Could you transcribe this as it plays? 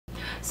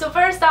So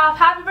first off,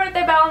 happy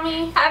birthday,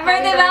 Bellamy! Happy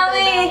birthday,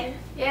 Bellamy!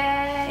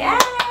 Yay! Yay!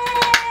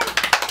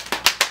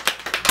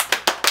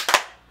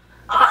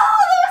 Oh,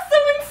 that was so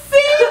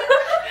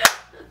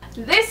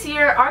insane! This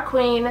year, our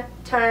queen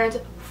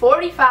turned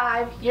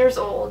 45 years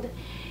old,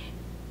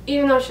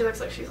 even though she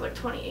looks like she's like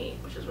 28,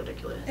 which is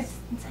ridiculous. It's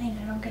insane.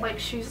 I don't get it. Like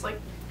she's like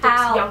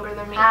How? younger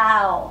than me.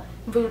 How?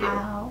 Voodoo.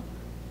 How?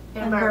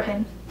 And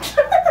bourbon.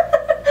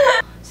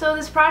 So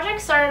this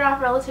project started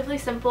off relatively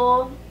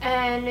simple,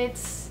 and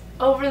it's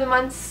over the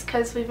months,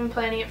 because we've been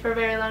planning it for a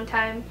very long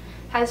time,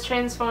 has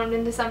transformed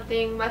into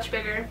something much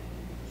bigger.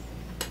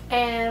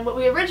 And what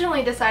we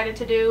originally decided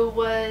to do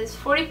was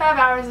 45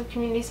 hours of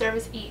community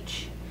service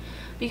each,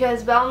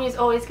 because Bellamy is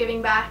always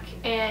giving back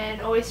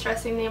and always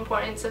stressing the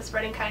importance of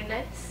spreading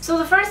kindness. So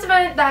the first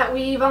event that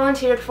we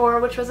volunteered for,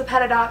 which was a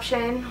pet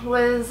adoption,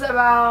 was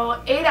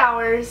about 8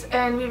 hours,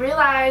 and we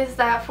realized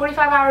that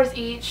 45 hours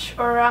each,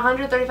 or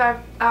 135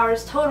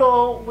 hours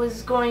total,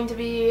 was going to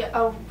be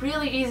a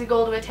really easy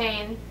goal to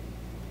attain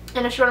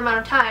in a short amount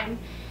of time.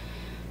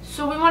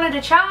 So we wanted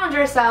to challenge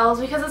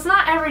ourselves, because it's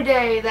not every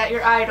day that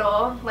your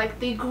idol, like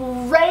the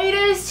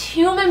greatest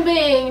human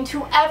being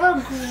to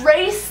ever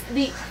grace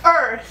the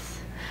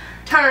earth,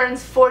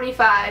 turns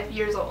 45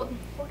 years old.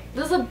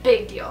 This is a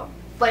big deal.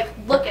 Like,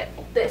 look at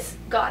this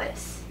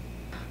goddess.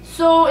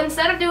 So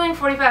instead of doing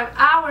 45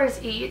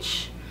 hours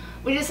each,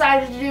 we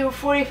decided to do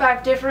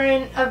 45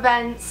 different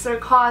events or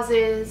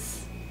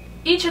causes.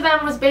 Each of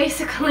them was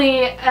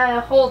basically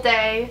a whole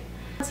day.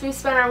 So we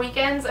spent our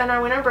weekends and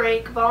our winter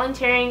break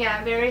volunteering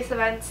at various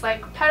events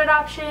like pet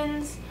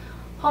adoptions,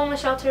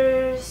 homeless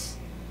shelters,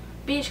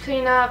 beach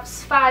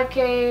cleanups,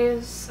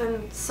 5Ks,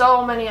 and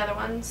so many other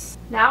ones.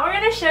 Now we're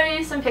going to show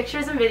you some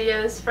pictures and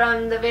videos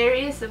from the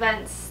various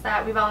events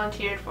that we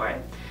volunteered for.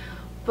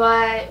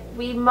 But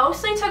we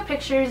mostly took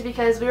pictures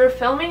because we were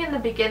filming in the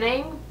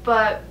beginning,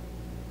 but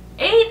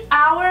 8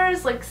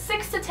 hours, like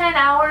 6 to 10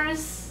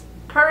 hours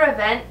per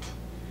event,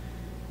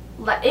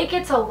 it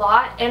gets a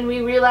lot, and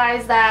we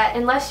realized that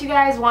unless you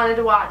guys wanted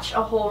to watch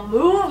a whole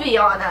movie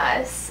on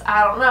us,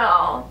 I don't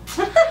know,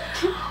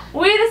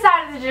 we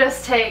decided to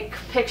just take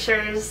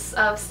pictures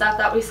of stuff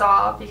that we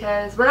saw,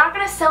 because we're not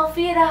going to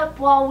selfie it up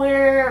while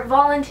we're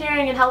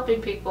volunteering and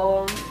helping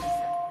people.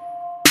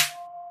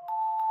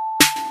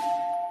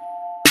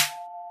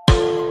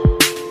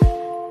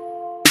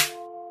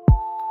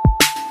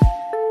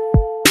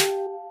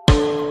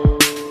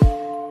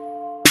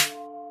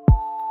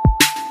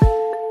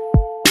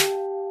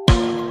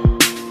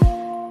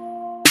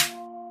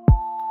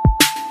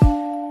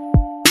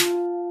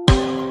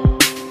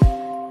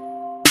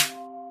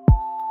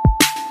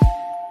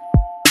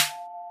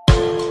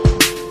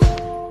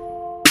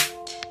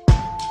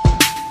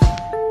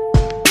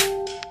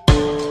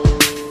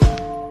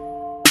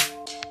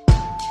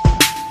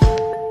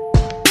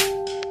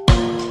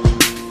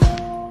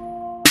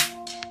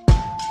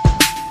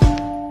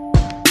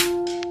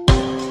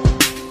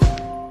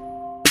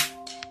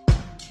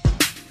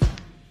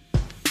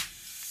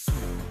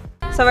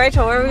 So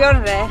Rachel, where are we going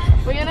today?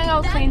 We're gonna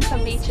go clean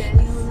some beaches.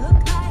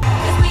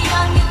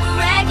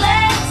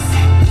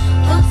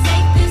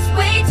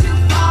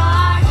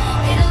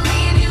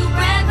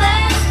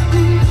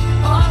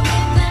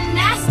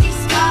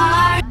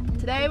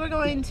 Today we're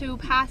going to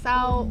pass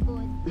out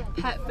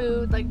pet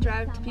food, like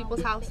drive to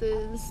people's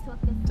houses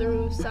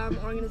through some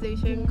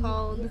organization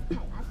called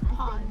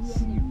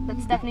Pause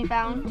that Stephanie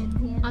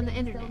found on the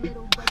internet.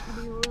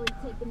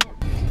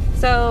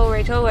 So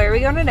Rachel, where are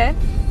we going today?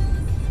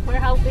 We're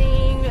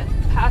helping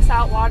pass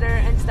out water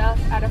and stuff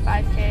at a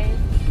 5K.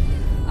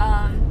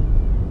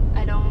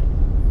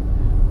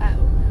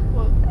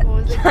 What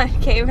was it?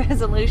 5K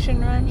resolution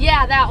run?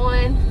 Yeah, that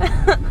one.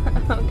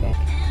 Okay.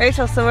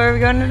 Rachel, so where are we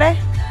going today?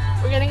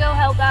 We're gonna go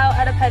help out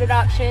at a pet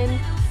adoption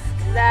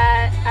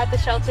at the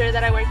shelter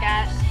that I work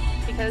at,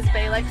 because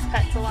Bay likes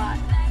pets a lot.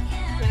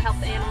 We're gonna help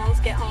the animals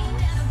get home.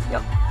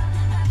 Yep.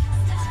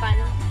 It's fun.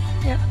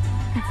 Yep.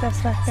 That's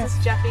stuff. This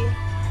is Jeffy.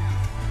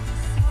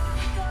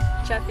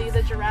 Jeffy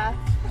the giraffe.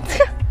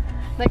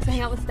 Likes to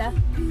hang out with Steph.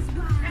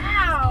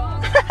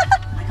 Ow! Oh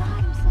my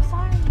god, I'm so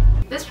sorry.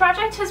 This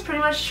project has pretty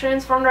much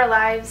transformed our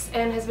lives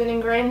and has been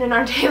ingrained in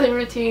our daily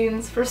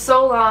routines for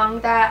so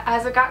long that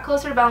as it got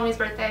closer to Bellamy's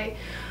birthday,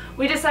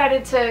 we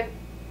decided to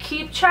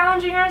keep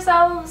challenging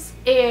ourselves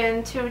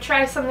and to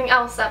try something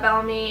else that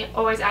Bellamy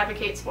always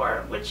advocates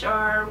for, which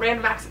are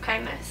random acts of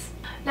kindness.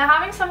 Now,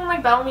 having someone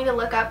like Bellamy to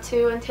look up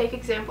to and take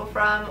example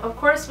from, of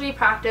course we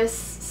practice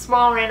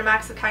small random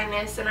acts of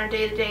kindness in our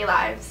day-to-day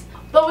lives.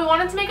 But we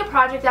wanted to make a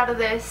project out of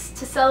this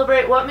to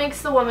celebrate what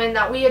makes the woman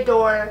that we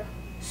adore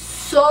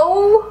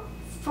so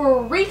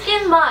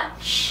freaking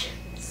much.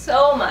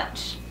 So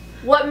much.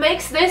 What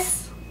makes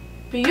this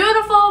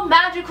beautiful,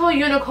 magical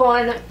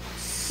unicorn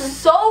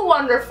so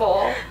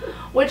wonderful,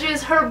 which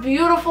is her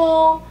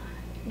beautiful,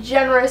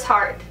 generous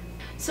heart.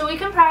 So we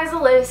comprised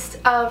a list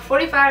of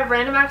 45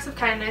 random acts of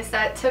kindness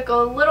that took a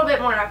little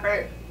bit more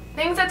effort.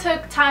 Things that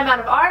took time out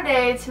of our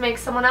day to make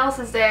someone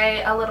else's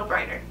day a little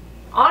brighter.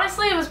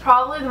 Honestly, it was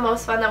probably the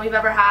most fun that we've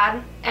ever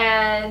had,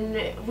 and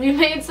we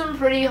made some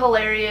pretty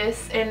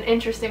hilarious and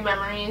interesting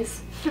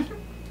memories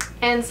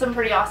and some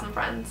pretty awesome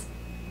friends.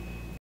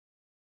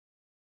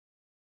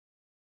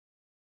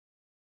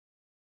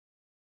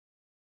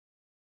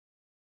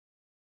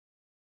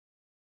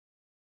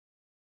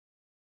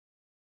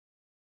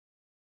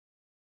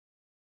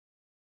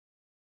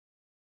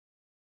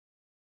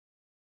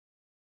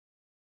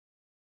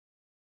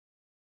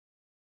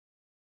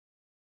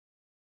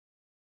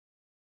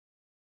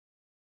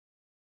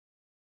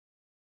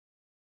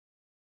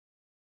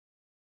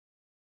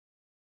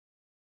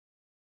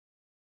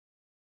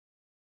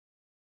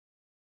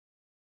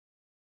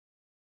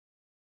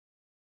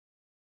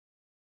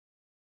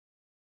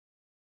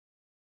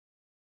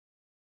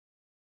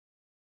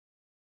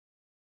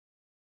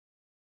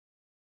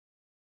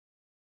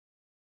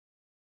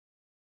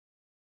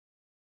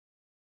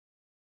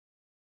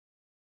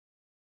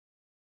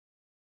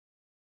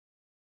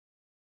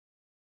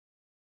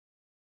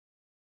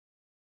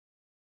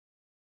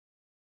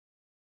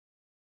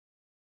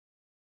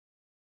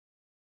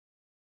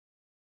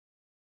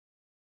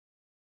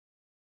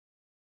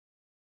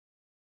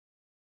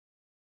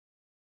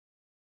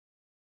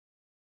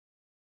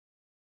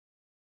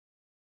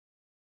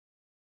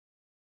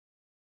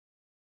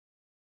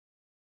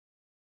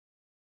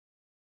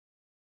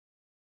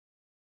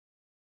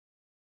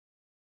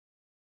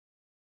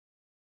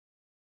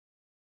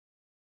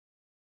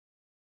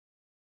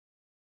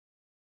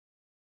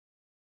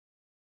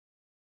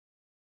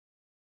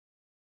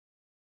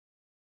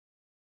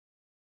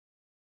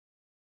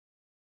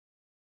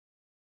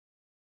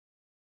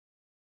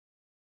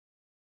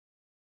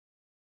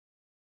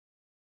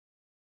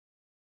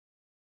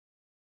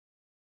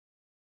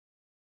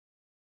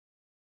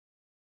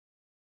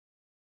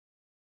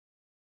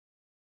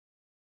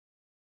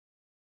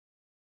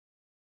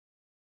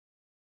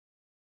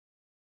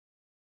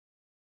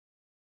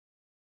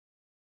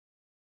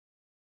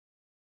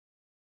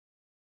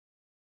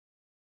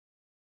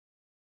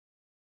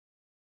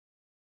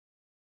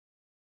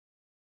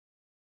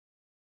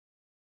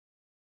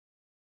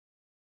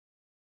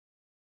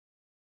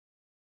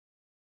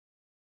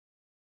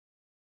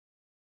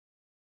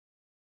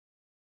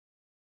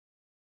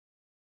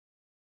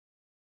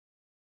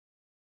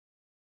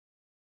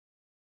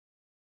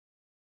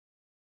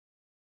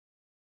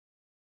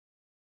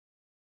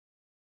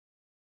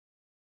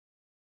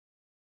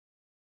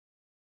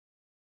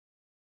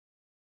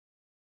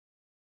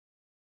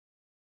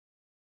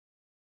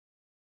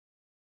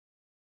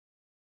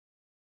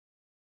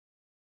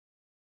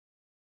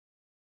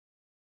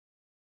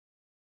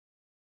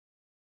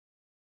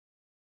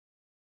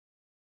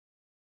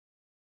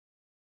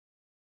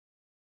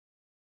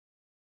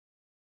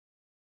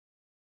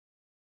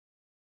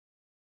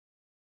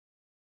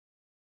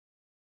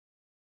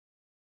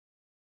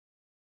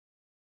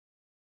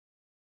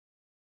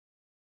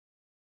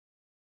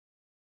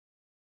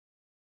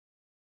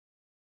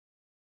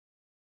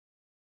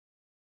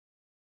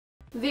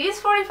 These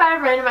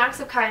 45 random acts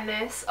of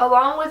kindness,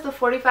 along with the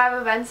 45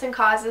 events and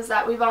causes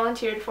that we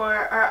volunteered for,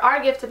 are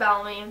our gift to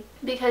Bellamy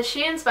because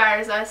she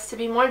inspires us to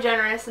be more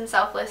generous and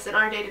selfless in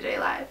our day-to-day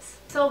lives.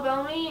 So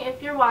Bellamy,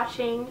 if you're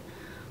watching,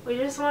 we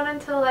just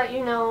wanted to let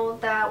you know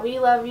that we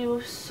love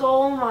you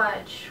so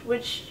much,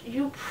 which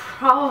you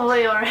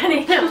probably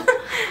already know.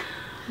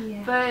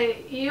 Yeah.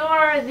 But you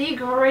are the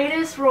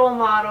greatest role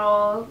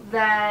model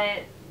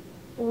that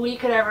we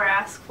could ever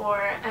ask for,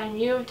 and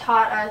you've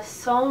taught us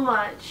so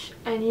much,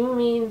 and you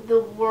mean the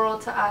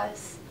world to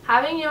us.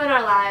 Having you in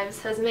our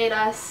lives has made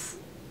us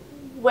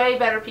way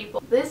better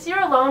people. This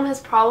year alone has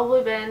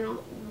probably been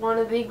one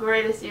of the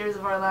greatest years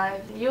of our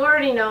lives. You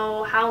already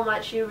know how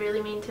much you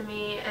really mean to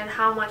me and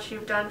how much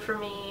you've done for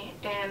me,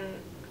 and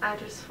I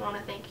just want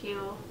to thank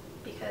you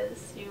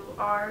because you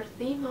are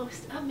the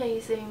most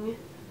amazing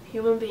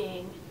human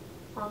being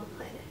on the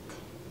planet,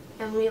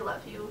 and we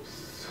love you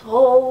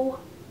so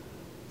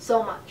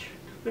much,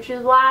 which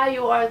is why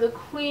you are the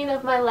queen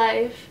of my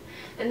life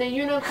and the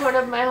unicorn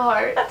of my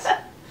heart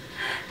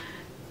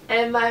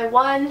and my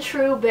one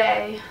true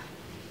bae,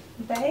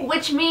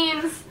 which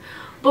means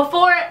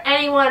before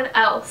anyone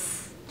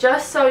else,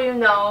 just so you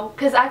know,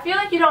 because I feel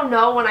like you don't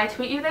know when I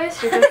tweet you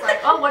this. You're just like,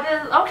 oh, what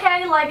is,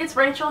 okay, like, it's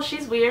Rachel,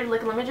 she's weird,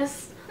 like,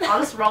 I'll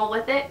just roll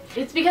with it.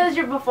 It's because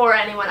you're before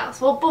anyone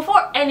else. Well,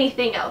 before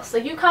anything else.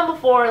 Like, you come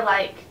before,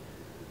 like,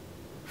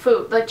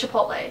 food, like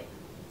Chipotle,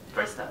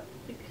 first up.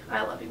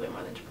 I love you way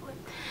more than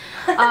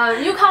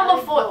Chipotle. You come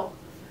before.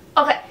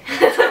 Okay.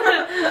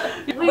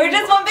 We're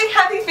just one big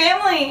happy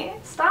family.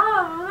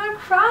 Stop, I'm gonna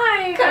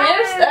cry. Come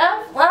here,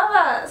 Steph. Love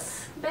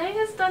us. Bae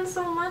has done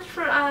so much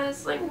for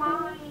us. Like,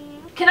 mommy.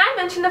 Can I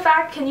mention the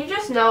fact, can you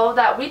just know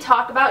that we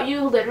talk about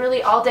you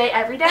literally all day,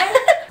 every day?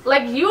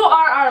 Like, you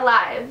are our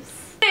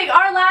lives.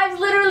 Our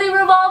lives literally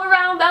revolve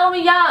around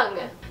Bellamy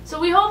Young. So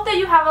we hope that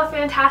you have a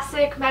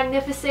fantastic,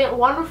 magnificent,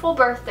 wonderful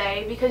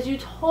birthday because you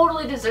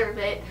totally deserve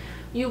it.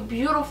 You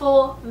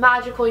beautiful,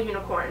 magical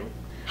unicorn.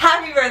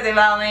 Happy birthday,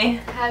 Bellamy.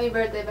 Happy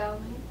birthday,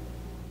 Bellamy.